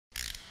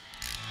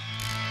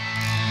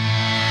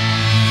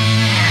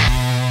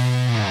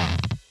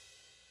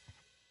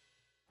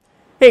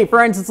Hey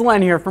friends, it's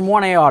Len here from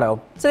 1A Auto.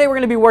 Today we're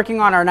going to be working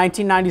on our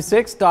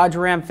 1996 Dodge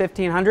Ram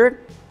 1500.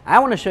 I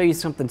want to show you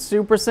something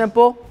super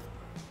simple,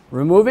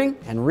 removing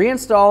and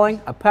reinstalling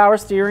a power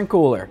steering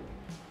cooler.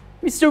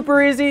 It's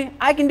super easy,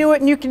 I can do it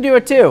and you can do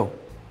it too.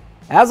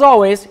 As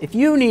always, if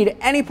you need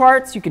any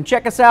parts, you can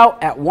check us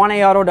out at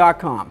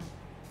 1aauto.com.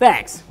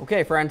 Thanks.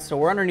 Okay friends, so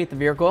we're underneath the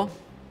vehicle.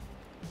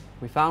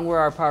 We found where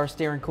our power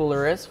steering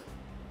cooler is,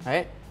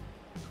 right?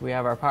 We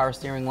have our power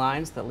steering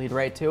lines that lead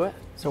right to it.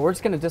 So we're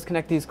just going to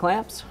disconnect these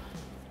clamps.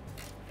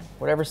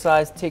 Whatever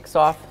size takes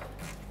off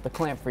the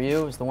clamp for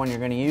you is the one you're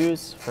going to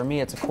use. For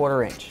me, it's a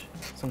 1/4 inch.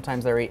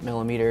 Sometimes they're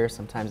 8mm,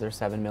 sometimes they're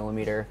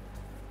 7mm.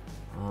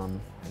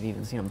 I've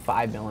even seen them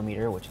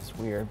 5mm, which is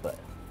weird, but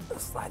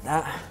let's slide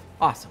that.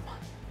 Awesome.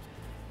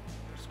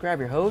 Just grab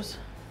your hose,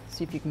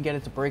 see if you can get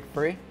it to break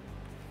free.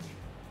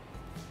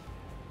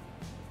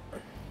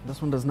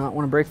 This one does not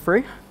want to break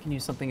free. You can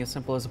use something as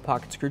simple as a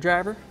pocket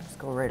screwdriver. Just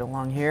go right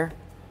along here.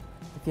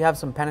 If you have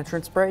some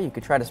penetrant spray, you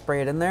could try to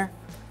spray it in there.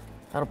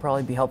 That'll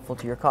probably be helpful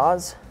to your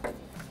cause. I'm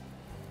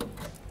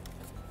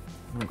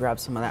gonna grab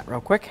some of that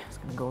real quick.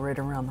 Just gonna go right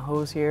around the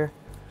hose here.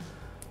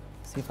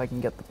 See if I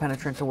can get the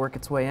penetrant to work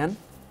its way in.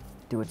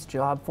 Do its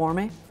job for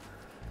me.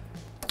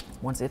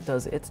 Once it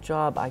does its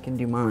job, I can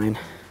do mine.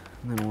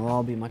 And then we'll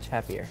all be much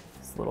happier.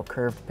 This little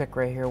curved pick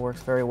right here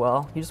works very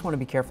well. You just want to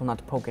be careful not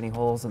to poke any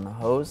holes in the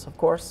hose, of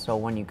course. So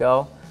when you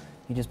go,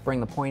 you just bring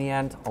the pointy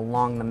end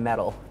along the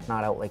metal,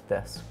 not out like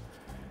this.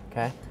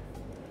 Okay?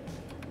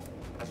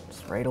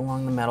 Just right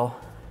along the metal.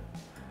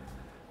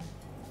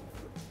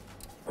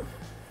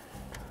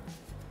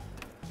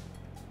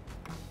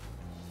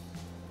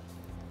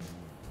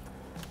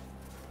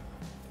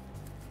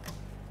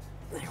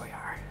 There we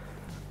are.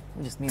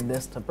 We just need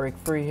this to break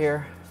free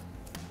here.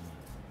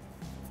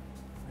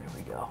 There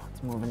we go.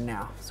 It's moving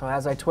now. So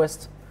as I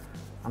twist,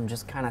 I'm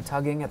just kind of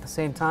tugging at the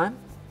same time.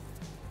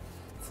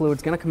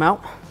 Fluid's gonna come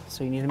out,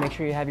 so you need to make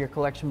sure you have your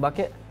collection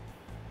bucket.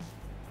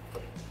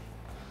 There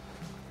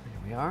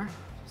we are.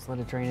 Just let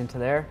it drain into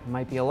there. It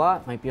might be a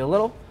lot, might be a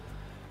little.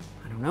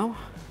 I don't know.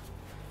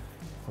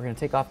 We're gonna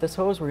take off this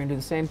hose. We're gonna do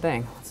the same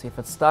thing. Let's see if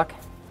it's stuck.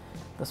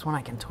 This one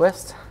I can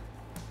twist.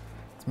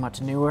 It's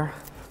much newer.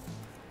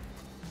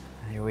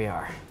 Here we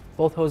are.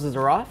 Both hoses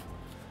are off.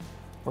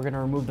 We're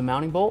gonna remove the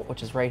mounting bolt,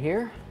 which is right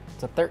here.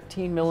 It's a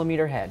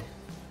 13mm head.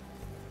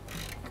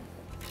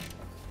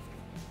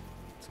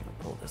 Just gonna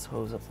pull this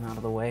hose up and out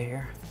of the way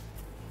here.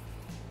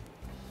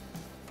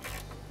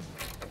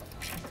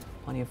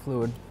 Plenty of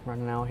fluid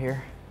running out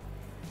here.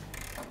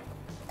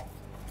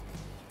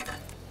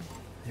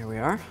 Here we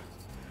are.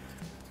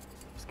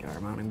 Just get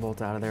our mounting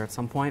bolt out of there at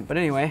some point. But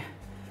anyway,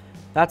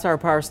 that's our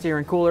power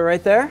steering cooler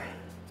right there.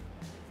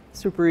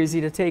 Super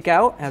easy to take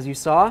out, as you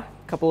saw. A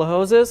couple of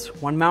hoses,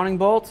 one mounting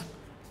bolt.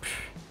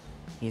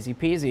 Easy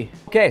peasy.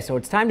 Okay, so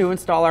it's time to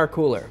install our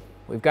cooler.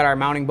 We've got our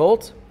mounting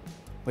bolt.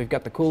 We've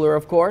got the cooler,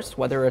 of course,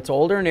 whether it's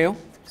old or new.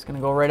 Just gonna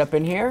go right up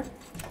in here.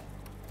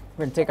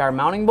 We're gonna take our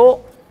mounting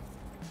bolt,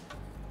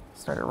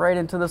 start it right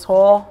into this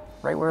hole,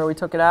 right where we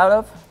took it out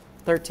of,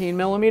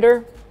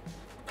 13mm.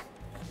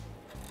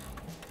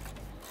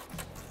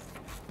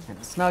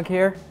 And snug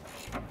here.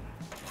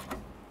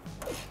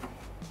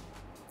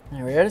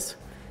 There it is.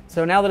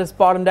 So now that it's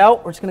bottomed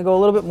out, we're just gonna go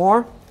a little bit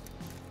more.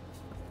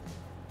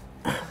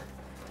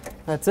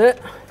 That's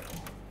it.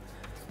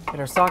 Get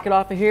our socket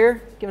off of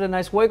here, give it a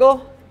nice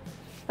wiggle.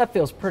 That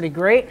feels pretty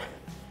great.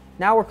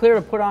 Now we're clear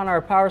to put on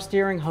our power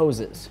steering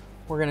hoses.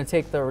 We're gonna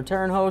take the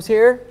return hose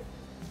here,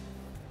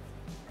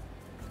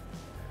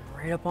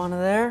 right up onto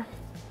there.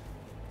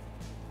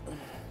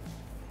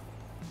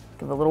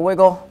 Give it a little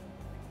wiggle,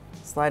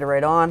 slide it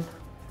right on.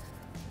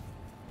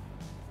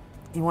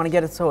 You want to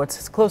get it so it's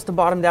as close to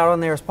bottomed out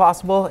on there as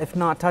possible, if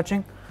not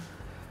touching.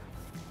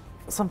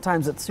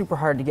 Sometimes it's super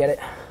hard to get it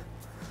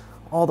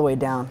all the way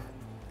down.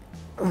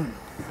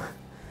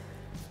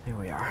 There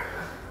we are.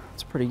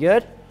 It's pretty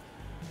good.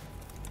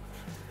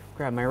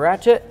 Grab my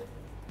ratchet.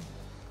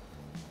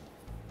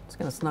 Just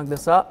gonna snug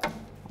this up.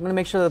 I'm gonna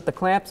make sure that the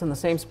clamp's in the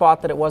same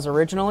spot that it was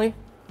originally.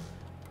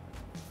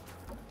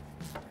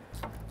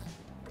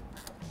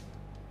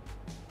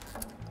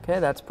 Okay,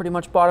 that's pretty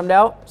much bottomed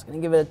out. Just gonna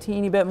give it a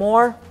teeny bit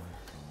more.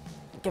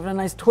 Give it a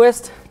nice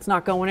twist. It's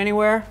not going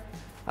anywhere.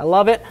 I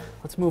love it.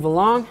 Let's move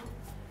along.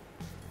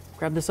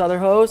 Grab this other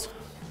hose.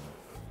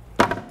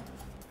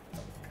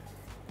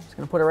 Just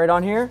gonna put it right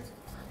on here.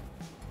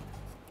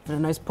 And a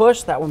nice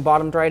push. That one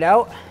bottomed right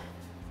out.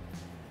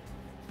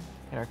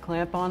 Get our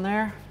clamp on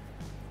there.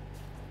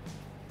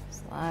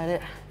 Slide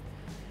it.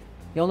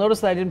 You'll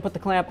notice that I didn't put the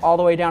clamp all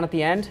the way down at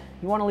the end.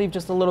 You want to leave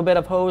just a little bit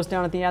of hose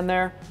down at the end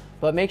there,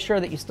 but make sure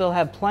that you still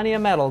have plenty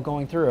of metal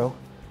going through.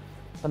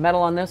 The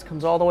metal on this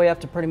comes all the way up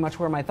to pretty much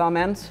where my thumb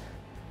ends.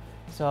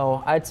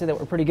 So I'd say that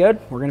we're pretty good.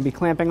 We're gonna be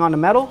clamping onto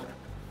metal.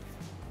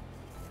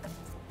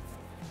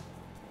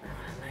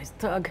 Nice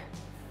tug.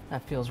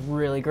 That feels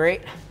really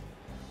great.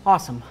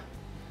 Awesome.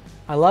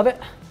 I love it.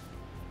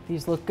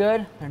 These look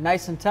good. They're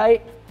nice and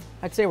tight.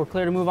 I'd say we're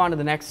clear to move on to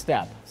the next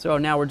step. So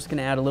now we're just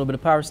gonna add a little bit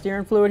of power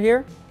steering fluid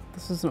here.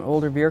 This is an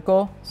older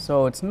vehicle,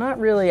 so it's not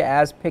really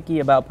as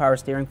picky about power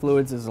steering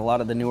fluids as a lot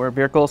of the newer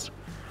vehicles.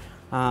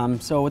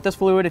 So with this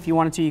fluid, if you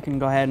wanted to, you can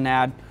go ahead and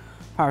add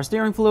power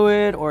steering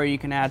fluid, or you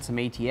can add some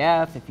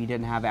ATF if you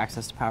didn't have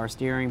access to power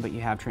steering, but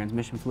you have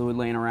transmission fluid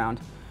laying around.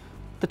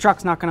 The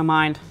truck's not gonna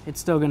mind. It's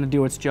still gonna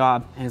do its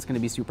job, and it's gonna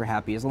be super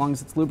happy. As long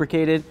as it's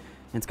lubricated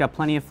and it's got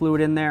plenty of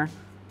fluid in there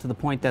to the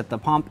point that the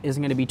pump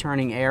isn't gonna be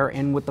turning air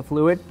in with the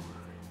fluid,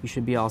 you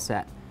should be all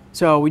set.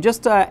 So we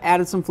just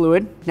added some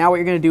fluid. Now what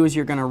you're gonna do is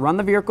you're gonna run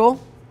the vehicle,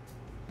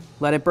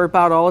 let it burp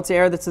out all its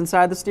air that's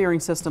inside the steering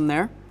system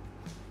there.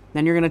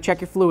 Then you're gonna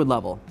check your fluid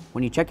level.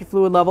 When you check your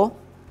fluid level,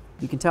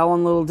 you can tell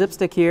on the little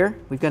dipstick here,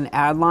 we've got an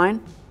add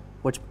line,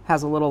 which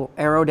has a little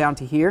arrow down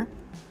to here.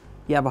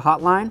 You have a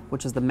hot line,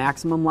 which is the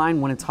maximum line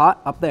when it's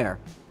hot, up there.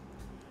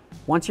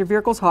 Once your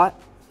vehicle's hot,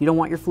 you don't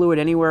want your fluid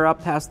anywhere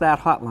up past that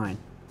hot line.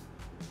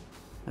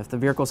 If the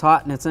vehicle's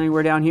hot and it's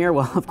anywhere down here,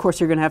 well, of course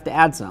you're gonna have to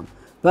add some.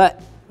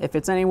 But if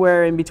it's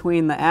anywhere in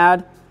between the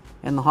add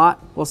and the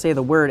hot, we'll say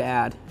the word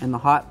add and the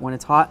hot, when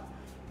it's hot,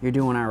 you're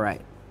doing all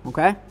right,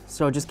 okay?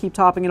 So just keep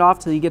topping it off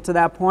till you get to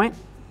that point,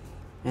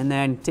 and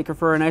then take her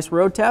for a nice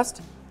road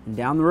test, and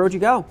down the road you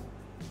go.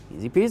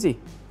 Easy peasy.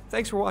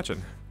 Thanks for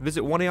watching.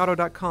 Visit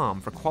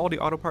 1AAuto.com for quality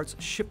auto parts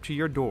shipped to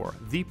your door,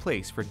 the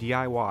place for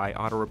DIY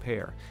auto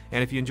repair.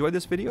 And if you enjoyed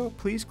this video,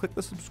 please click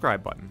the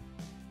subscribe button.